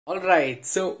All right,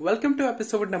 so welcome to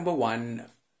episode number one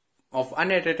of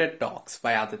Unedited Talks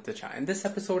by Aditya. In this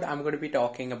episode, I'm going to be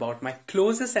talking about my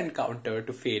closest encounter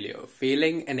to failure,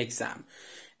 failing an exam.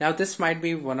 Now, this might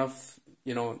be one of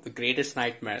the greatest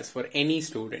nightmares for any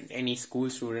student, any school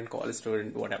student, college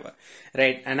student, whatever,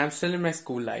 right? And I'm still in my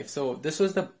school life, so this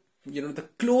was the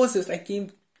closest I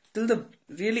came till the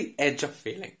really edge of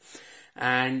failing.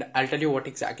 And I'll tell you what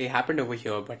exactly happened over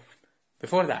here, but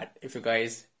before that, if you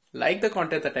guys like the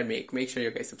content that I make sure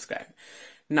you guys subscribe.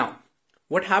 Now,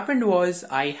 what happened was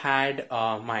I had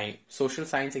my social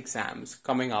science exams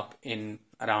coming up in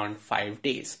around 5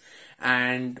 days.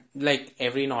 And like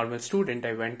every normal student,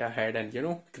 I went ahead and,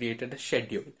 created a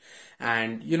schedule.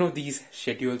 And, these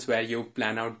schedules where you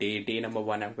plan out day number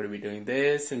one, I'm going to be doing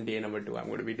this, and day number two, I'm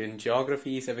going to be doing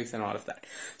geography, civics, and all of that.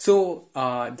 So,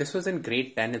 this was in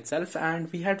grade 10 itself,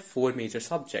 and we had four major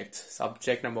subjects.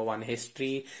 Subject number one,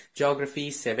 history, geography,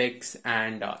 civics,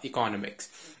 and economics.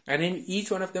 And in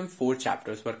each one of them, four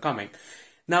chapters were coming.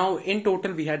 Now, in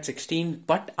total, we had 16,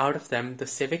 but out of them, the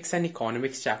civics and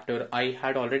economics chapter I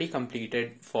had already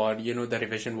completed for, the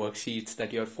revision worksheets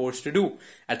that you're forced to do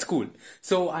at school.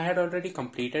 So I had already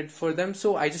completed for them,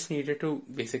 so I just needed to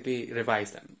basically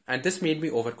revise them. And this made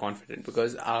me overconfident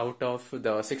because out of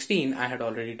the 16, I had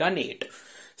already done 8.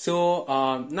 So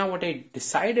now what I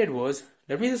decided was,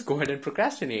 let me just go ahead and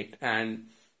procrastinate. And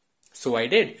so I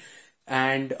did.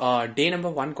 And day number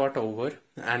one got over,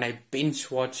 and I binge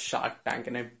watched Shark Tank,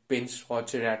 and I binge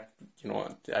watched it at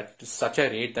such a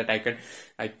rate that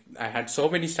I had so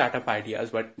many startup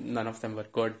ideas, but none of them were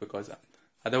good because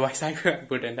otherwise I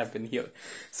wouldn't have been here.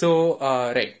 So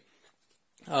right.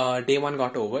 Day one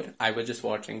got over. I was just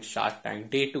watching Shark Tank.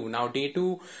 Day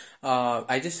two,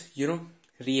 I just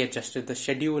readjusted the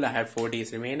schedule. I had 4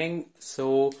 days remaining,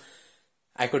 so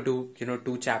I could do,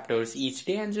 2 chapters each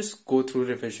day and just go through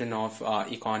revision of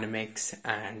economics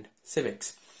and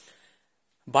civics.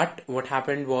 But what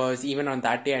happened was, even on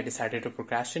that day, I decided to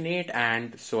procrastinate,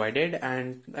 and so I did.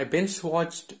 And I binge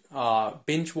watched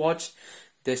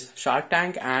this Shark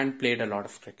Tank and played a lot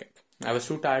of cricket. I was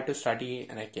too tired to study,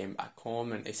 and I came back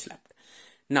home and I slept.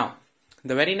 Now,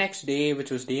 the very next day,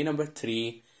 which was day number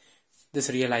 3, this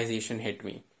realization hit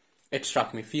me. It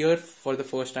struck me. Fear for the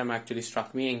first time actually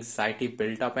struck me. Anxiety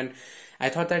built up, and I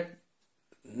thought that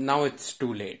now it's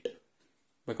too late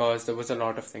because there was a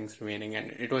lot of things remaining,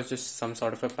 and it was just some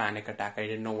sort of a panic attack. I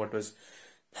didn't know what was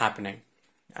happening,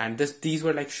 and these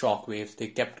were like shock waves. They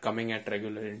kept coming at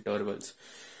regular intervals.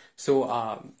 So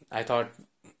I thought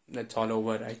that's all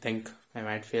over. I think I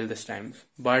might fail this time,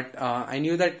 but I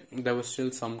knew that there was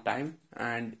still some time,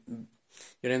 and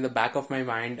in the back of my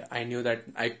mind, I knew that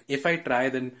if I try,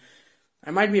 then I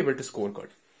might be able to score good.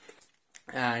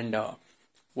 And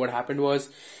what happened was,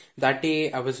 that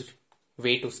day I was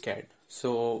way too scared.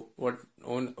 So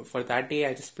for that day,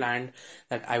 I just planned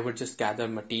that I would just gather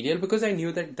material because I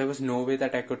knew that there was no way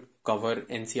that I could cover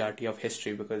NCRT of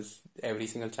history because every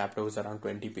single chapter was around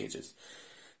 20 pages.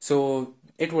 So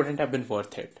it wouldn't have been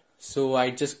worth it. So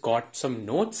I just got some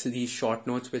notes, these short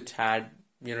notes which had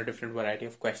different variety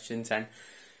of questions and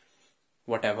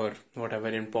whatever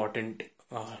important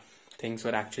things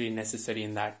were actually necessary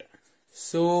in that.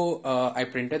 So I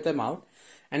printed them out,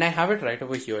 and I have it right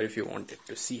over here if you wanted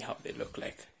to see how they look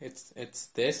like. It's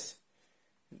this.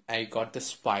 I got the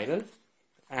spiral,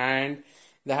 and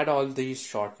they had all these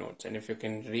short notes. And if you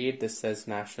can read, this says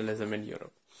nationalism in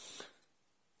Europe.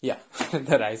 Yeah,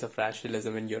 the rise of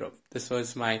nationalism in Europe. This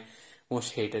was my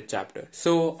most hated chapter.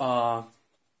 So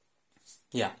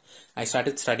yeah, I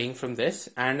started studying from this,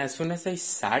 and as soon as I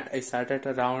sat at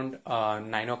around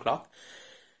 9 o'clock.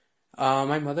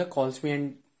 My mother calls me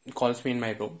in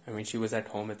my room. I mean, she was at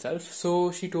home itself.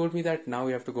 So she told me that now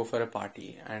we have to go for a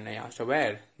party. And I asked her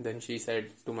where. Then she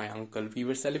said to my uncle, we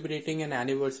were celebrating an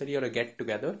anniversary or a get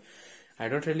together. I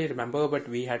don't really remember, but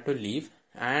we had to leave.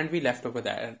 And we left over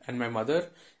there. And my mother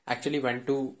actually went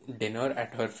to dinner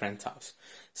at her friend's house.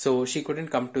 So she couldn't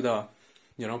come to the,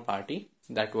 party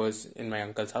that was in my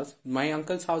uncle's house. My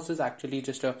uncle's house is actually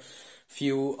just a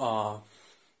few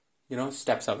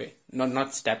steps away.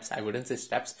 Not steps, I wouldn't say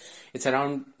steps. It's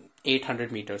around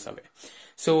 800 meters away.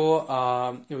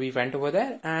 So we went over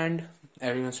there and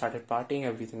everyone started partying.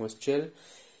 Everything was chill.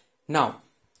 Now,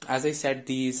 as I said,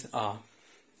 these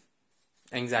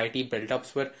anxiety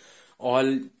build-ups were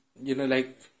all,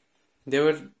 like they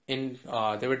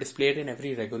were displayed in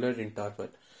every regular interval.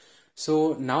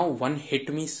 So now one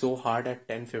hit me so hard at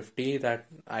 10:50 that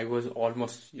I was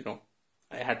almost,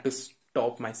 I had to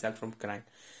stop myself from crying.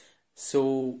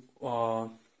 So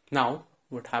now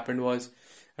what happened was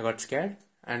I got scared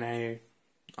and I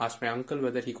asked my uncle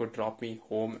whether he could drop me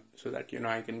home so that,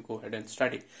 I can go ahead and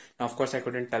study. Now, of course, I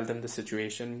couldn't tell them the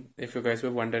situation. If you guys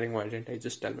were wondering why didn't I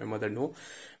just tell my mother no,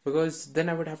 because then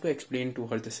I would have to explain to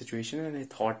her the situation, and I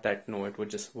thought that no, it would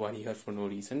just worry her for no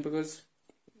reason. Because,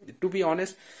 to be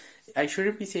honest, I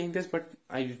shouldn't be saying this, but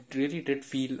I really did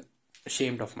feel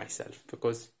ashamed of myself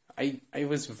because I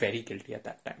was very guilty at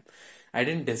that time. I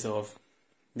didn't deserve,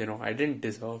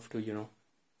 to,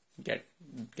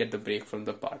 get the break from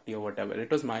the party or whatever. It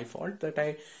was my fault that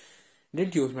I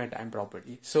didn't use my time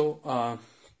properly. So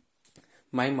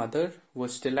my mother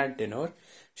was still at dinner.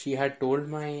 She had told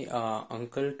my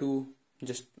uncle to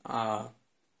just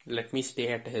let me stay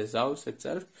at his house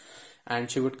itself, and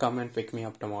she would come and pick me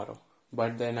up tomorrow.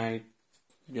 But then I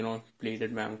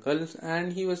pleaded my uncle,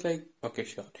 and he was like, okay,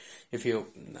 sure, if you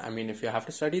have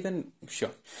to study, then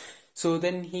sure. So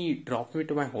then he dropped me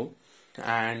to my home,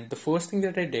 and the first thing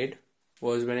that I did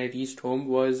was, when I reached home,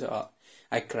 was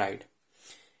I cried.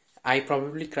 I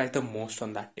probably cried the most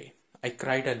on that day. I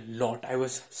cried a lot. I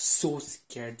was so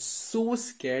scared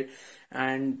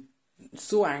and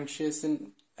so anxious,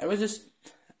 and I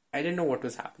didn't know what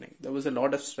was happening. There was a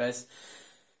lot of stress.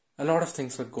 A lot of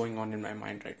things were going on in my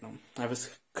mind right now. I was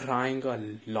crying a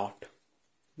lot.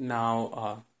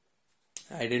 Now,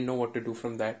 I didn't know what to do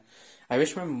from that. I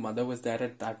wish my mother was there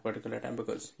at that particular time,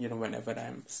 because, whenever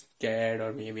I'm scared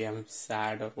or maybe I'm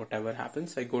sad or whatever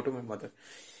happens, I go to my mother.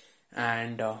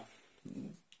 And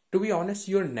to be honest,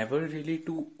 you're never really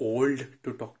too old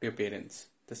to talk to your parents.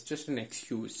 That's just an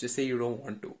excuse. Just say you don't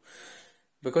want to.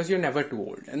 Because you're never too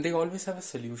old. And they always have a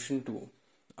solution to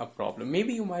a problem.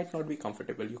 Maybe you might not be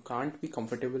comfortable. You can't be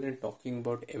comfortable in talking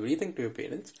about everything to your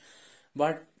parents.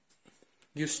 But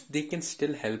they can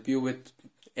still help you with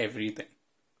everything.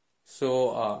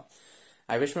 So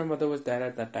I wish my mother was there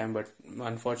at that time, but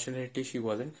unfortunately she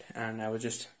wasn't, and I was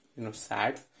just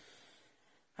sad.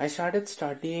 I started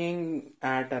studying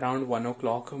at around 1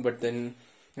 o'clock, but then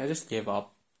I just gave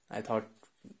up. I thought,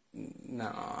 no,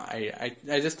 I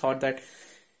just thought that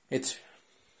it's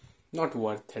not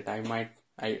worth it.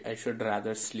 I should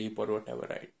rather sleep or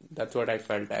whatever. That's what I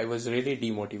felt. I was really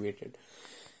demotivated.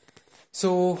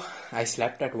 So I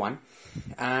slept at 1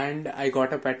 and I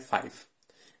got up at 5.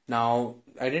 Now,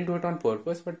 I didn't do it on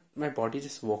purpose, but my body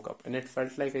just woke up and it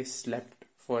felt like I slept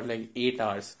for like 8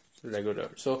 hours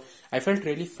regular. So I felt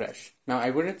really fresh. Now,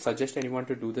 I wouldn't suggest anyone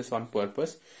to do this on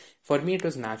purpose. For me, it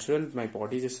was natural. My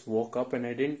body just woke up and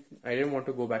I didn't want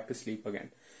to go back to sleep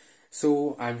again.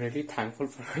 So I'm really thankful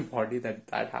for my body that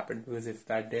happened, because if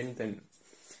that didn't, then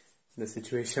the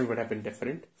situation would have been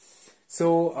different.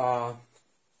 So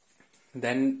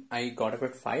then I got up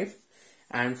at 5.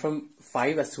 And from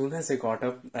 5, as soon as I got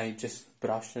up, I just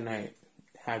brushed and I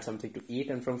had something to eat.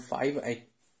 And from 5, I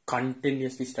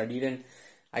continuously studied. And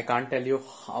I can't tell you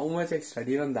how much I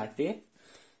studied on that day.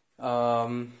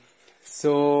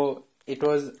 So it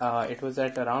was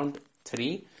at around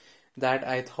 3 that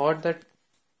I thought that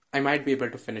I might be able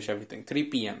to finish everything. 3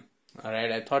 p.m. Alright,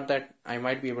 I thought that I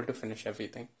might be able to finish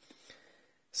everything.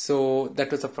 So that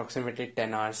was approximately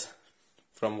 10 hours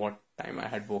from what time I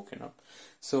had woken up.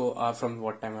 So from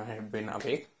what time I had been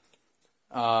awake.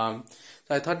 So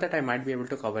I thought that I might be able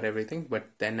to cover everything, but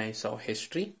then I saw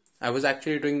history. I was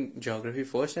actually doing geography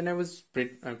first, and I was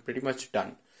pretty much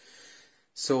done.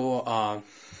 So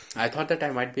I thought that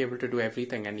I might be able to do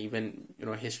everything, and even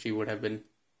history would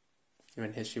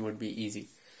be easy.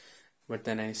 But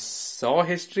then I saw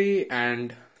history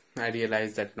and I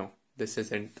realized that no, this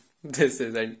isn't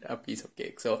a piece of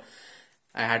cake. So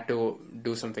I had to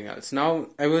do something else. Now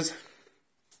I was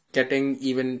getting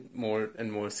even more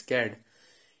and more scared.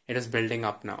 It is building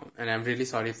up now, and I'm really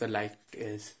sorry if the light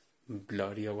is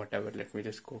blurry or whatever. Let me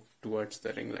just go towards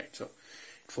the ring light so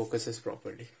it focuses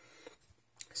properly.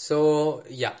 So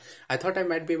yeah, I thought I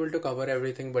might be able to cover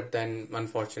everything, but then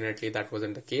unfortunately that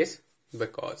wasn't the case,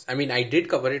 because I did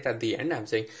cover it at the end. I'm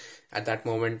saying at that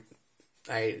moment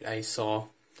I saw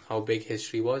how big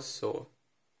history was, so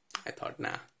I thought,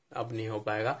 nah, ab nahi ho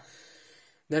payega.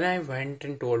 Then I went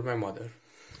and told my mother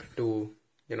to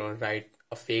write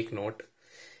a fake note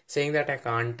saying that I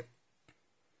can't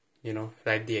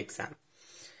write the exam,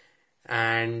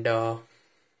 and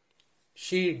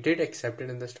she did accept it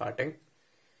in the starting,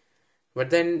 but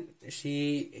then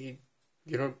she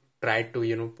tried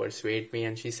to persuade me,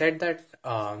 and she said that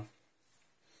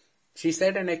she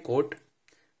said, and I quote,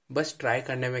 "बस try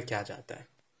करने में क्या जाता है."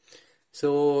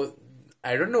 So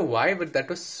I don't know why, but that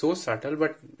was so subtle,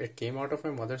 but it came out of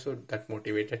my mother, so that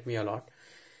motivated me a lot.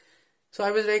 So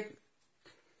I was like,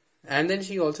 and then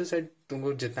she also said,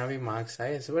 तुमको जितना भी marks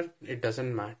आए, but it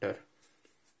doesn't matter.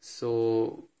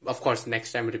 So of course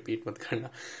next time repeat मत करना.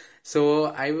 So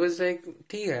I was like,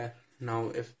 "ठीक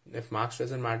now if marks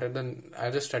doesn't matter, then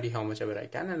I'll just study how much ever I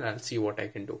can and I'll see what I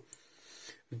can do."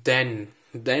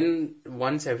 Then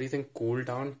once everything cooled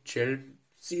down, chilled.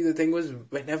 See, the thing was,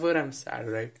 whenever I'm sad,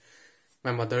 right,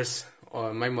 my mother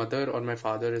or my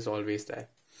father is always there.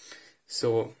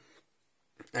 So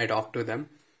I talk to them,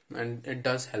 and it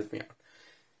does help me out.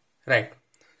 Right.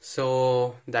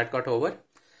 So that got over,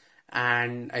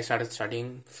 and I started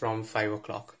studying from 5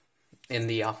 o'clock in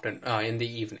the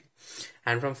evening,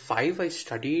 and from 5 I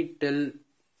studied till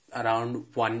around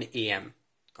 1 a.m.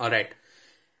 All right,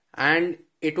 and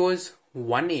it was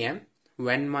 1 a.m.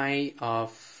 when my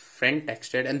friend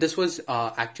texted, and this was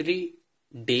actually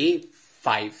day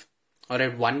 5, or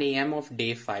at 1 a.m. of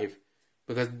day 5,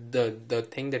 because the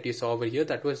thing that you saw over here,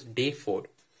 that was day 4.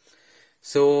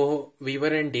 So we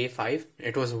were in day 5.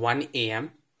 It was 1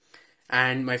 a.m.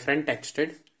 and my friend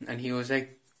texted, and he was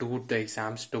like, "Dude, the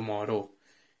exam's tomorrow."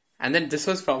 And then this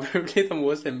was probably the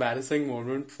most embarrassing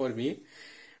moment for me.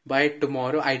 By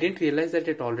tomorrow, I didn't realize that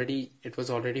it was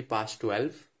already past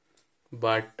 12.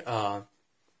 But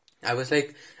I was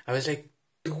like,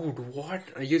 "Dude, what?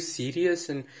 Are you serious?"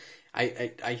 And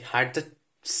I had that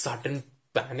sudden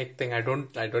panic thing. I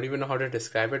don't even know how to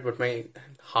describe it, but my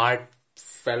heart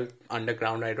fell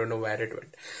underground. I don't know where it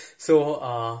went. So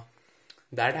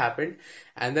that happened,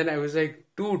 and then I was like,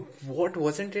 "Dude, what?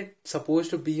 Wasn't it supposed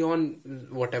to be on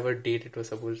whatever date it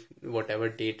was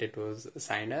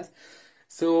assigned as?"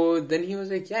 So then he was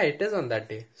like, "Yeah, it is on that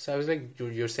day." So I was like,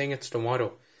 "You're saying it's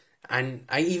tomorrow?" And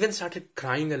I even started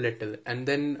crying a little, and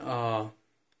then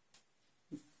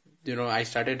I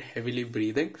started heavily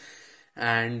breathing,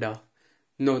 and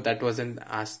no, that wasn't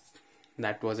a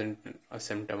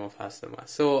symptom of asthma.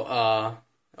 So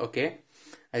okay,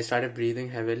 I started breathing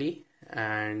heavily,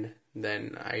 and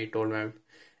then I told my,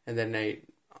 and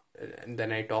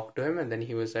then I talked to him, and then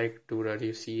he was like, "Dude, are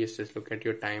you serious? Just look at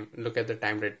your time. Look at the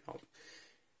time right now."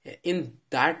 In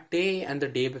that day and the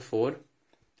day before,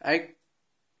 I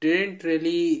didn't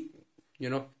really,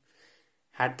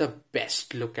 had the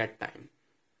best look at time.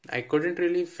 I couldn't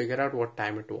really figure out what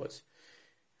time it was.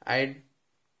 I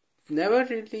never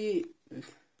really,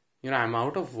 I'm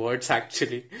out of words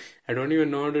actually. I don't even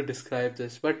know how to describe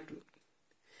this, but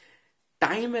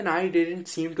time and I didn't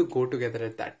seem to go together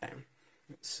at that time.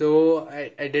 So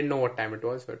I didn't know what time it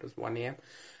was, so it was 1 a.m.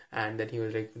 And then he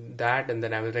was like that, and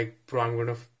then I was like, "Bro, I'm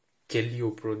gonna kill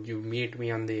you, bro. You meet me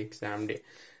on the exam day."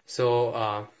 So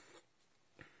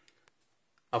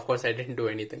of course I didn't do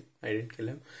anything. I didn't kill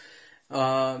him.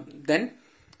 Then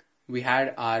we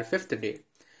had our 5th day,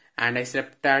 and I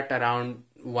slept at around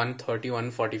 1:30,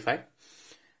 1:45,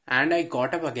 and I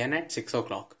got up again at 6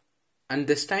 o'clock. And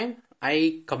this time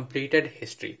I completed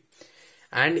history.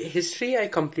 And history I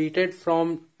completed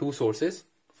from 2 sources.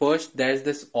 First, there's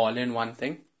this all-in-one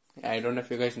thing. I don't know if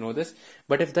you guys know this,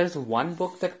 but if there's one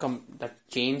book that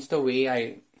changed the way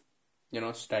I,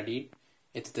 studied,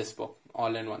 it's this book,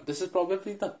 All-in-One. This is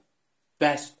probably the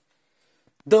best.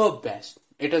 The best.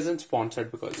 It isn't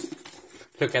sponsored because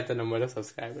look at the number of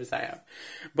subscribers I have.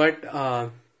 But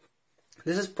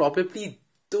this is probably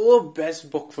the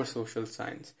best book for social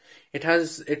science. It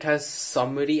has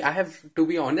summary. I have, to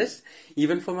be honest,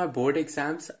 even for my board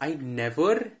exams, I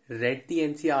never read the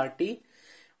NCERT.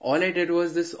 All I did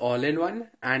was this all-in-one,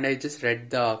 and I just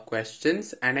read the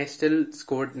questions, and I still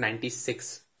scored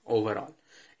 96 overall,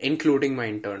 including my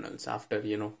internals after,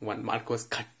 1 mark was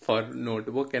cut for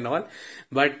notebook and all.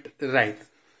 But right.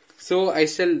 So I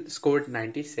still scored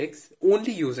 96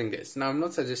 only using this. Now I'm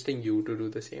not suggesting you to do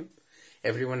the same.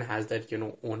 Everyone has that,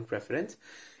 own preference.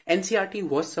 NCERT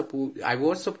I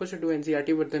was supposed to do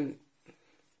NCERT, but then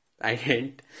I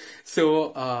didn't.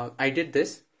 So I did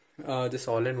this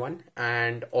all-in-one,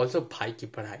 and also Bhai Ki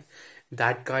Padhai.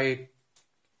 That guy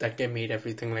made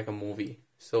everything like a movie.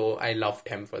 So I loved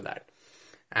him for that.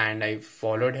 And I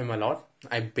followed him a lot.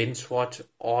 I binge watched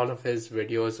all of his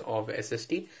videos of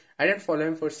SST. I didn't follow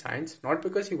him for science, not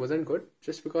because he wasn't good,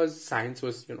 just because science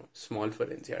was, small for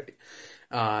NCERT.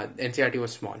 NCERT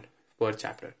was small per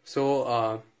chapter.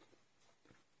 So,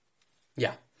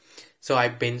 yeah. So I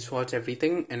binge watched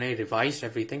everything and I revised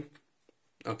everything.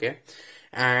 Okay.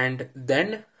 And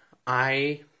then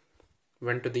I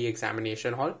went to the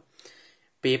examination hall.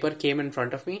 Paper came in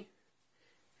front of me.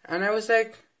 And I was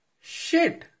like,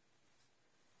 shit.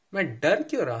 मैं डर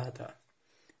क्यों रहा था?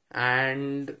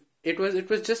 And it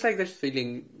was just like that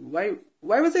feeling. Why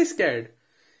was I scared?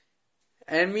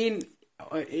 I mean,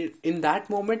 in that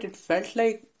moment, it felt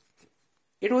like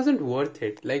it wasn't worth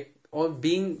it. Like, or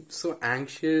being so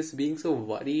anxious, being so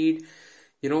worried,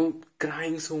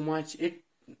 crying so much. It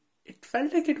it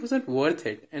felt like it wasn't worth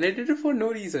it, and I did it for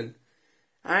no reason.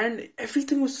 And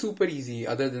everything was super easy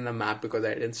other than the map because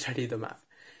I didn't study the map.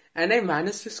 And I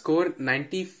managed to score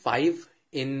 95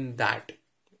 in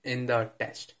the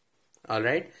test. All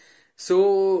right.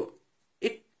 So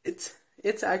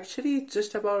it's actually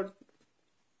just about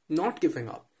not giving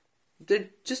up.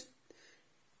 Just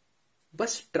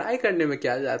बस try करने में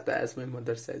क्या जाता है, as my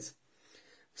mother says.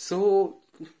 So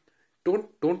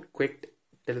don't quit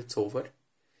till it's over.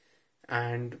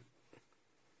 And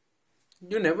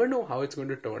you never know how it's going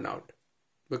to turn out.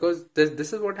 Because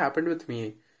this is what happened with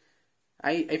me.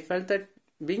 I felt that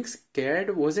being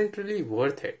scared wasn't really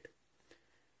worth it.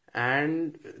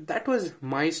 And that was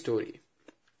my story.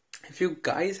 If you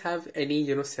guys have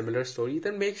any, similar story,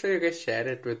 then make sure you guys share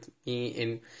it with me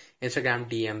in Instagram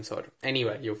DMs or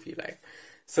anywhere you feel like.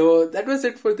 So that was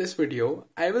it for this video.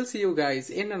 I will see you guys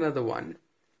in another one.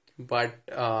 But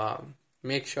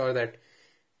make sure that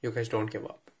you guys don't give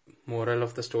up. Moral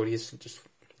of the story is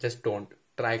just don't.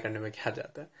 Try करने में क्या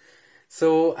जाता है.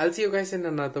 So I'll see you guys in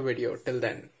another video. Till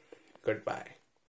then, goodbye.